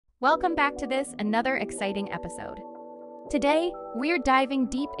Welcome back to another exciting episode. Today, we're diving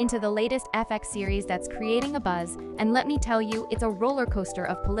deep into the latest FX series that's creating a buzz, and let me tell you, it's a roller coaster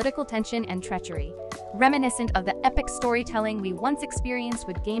of political tension and treachery, reminiscent of the epic storytelling we once experienced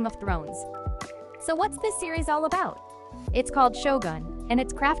with Game of Thrones. So what's this series all about? It's called Shogun, and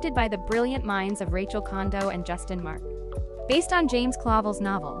it's crafted by the brilliant minds of Rachel Kondo and Justin Mark. Based on James Clavell's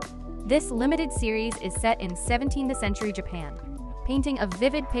novel, this limited series is set in 17th century Japan, painting a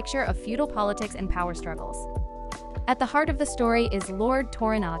vivid picture of feudal politics and power struggles. At the heart of the story is Lord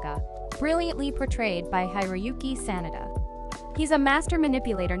Toranaga, brilliantly portrayed by Hiroyuki Sanada. He's a master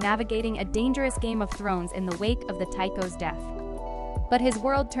manipulator navigating a dangerous Game of Thrones in the wake of the Taiko's death. But his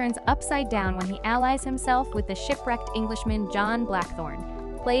world turns upside down when he allies himself with the shipwrecked Englishman John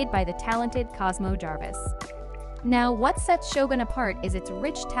Blackthorne, played by the talented Cosmo Jarvis. Now, what sets Shogun apart is its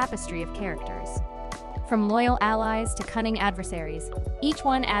rich tapestry of characters. From loyal allies to cunning adversaries, each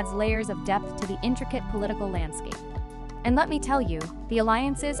one adds layers of depth to the intricate political landscape. And let me tell you, the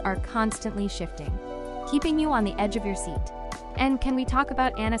alliances are constantly shifting, keeping you on the edge of your seat. And can we talk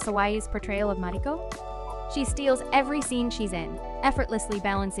about Anna Sawai's portrayal of Mariko? She steals every scene she's in, effortlessly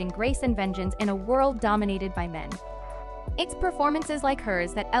balancing grace and vengeance in a world dominated by men. It's performances like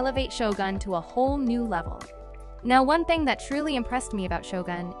hers that elevate Shogun to a whole new level. Now, one thing that truly impressed me about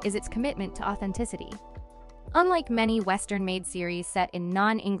Shogun is its commitment to authenticity. Unlike many Western-made series set in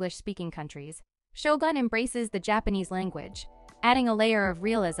non-English speaking countries, Shogun embraces the Japanese language, adding a layer of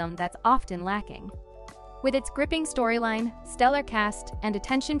realism that's often lacking. With its gripping storyline, stellar cast, and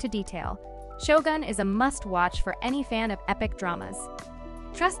attention to detail, Shogun is a must-watch for any fan of epic dramas.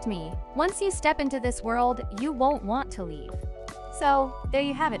 Trust me, once you step into this world, you won't want to leave. So, there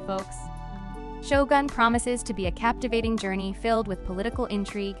you have it, folks. Shogun promises to be a captivating journey filled with political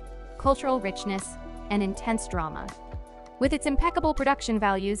intrigue, cultural richness, and intense drama. With its impeccable production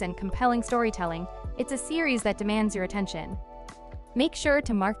values and compelling storytelling, it's a series that demands your attention. Make sure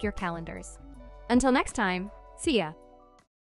to mark your calendars. Until next time, see ya!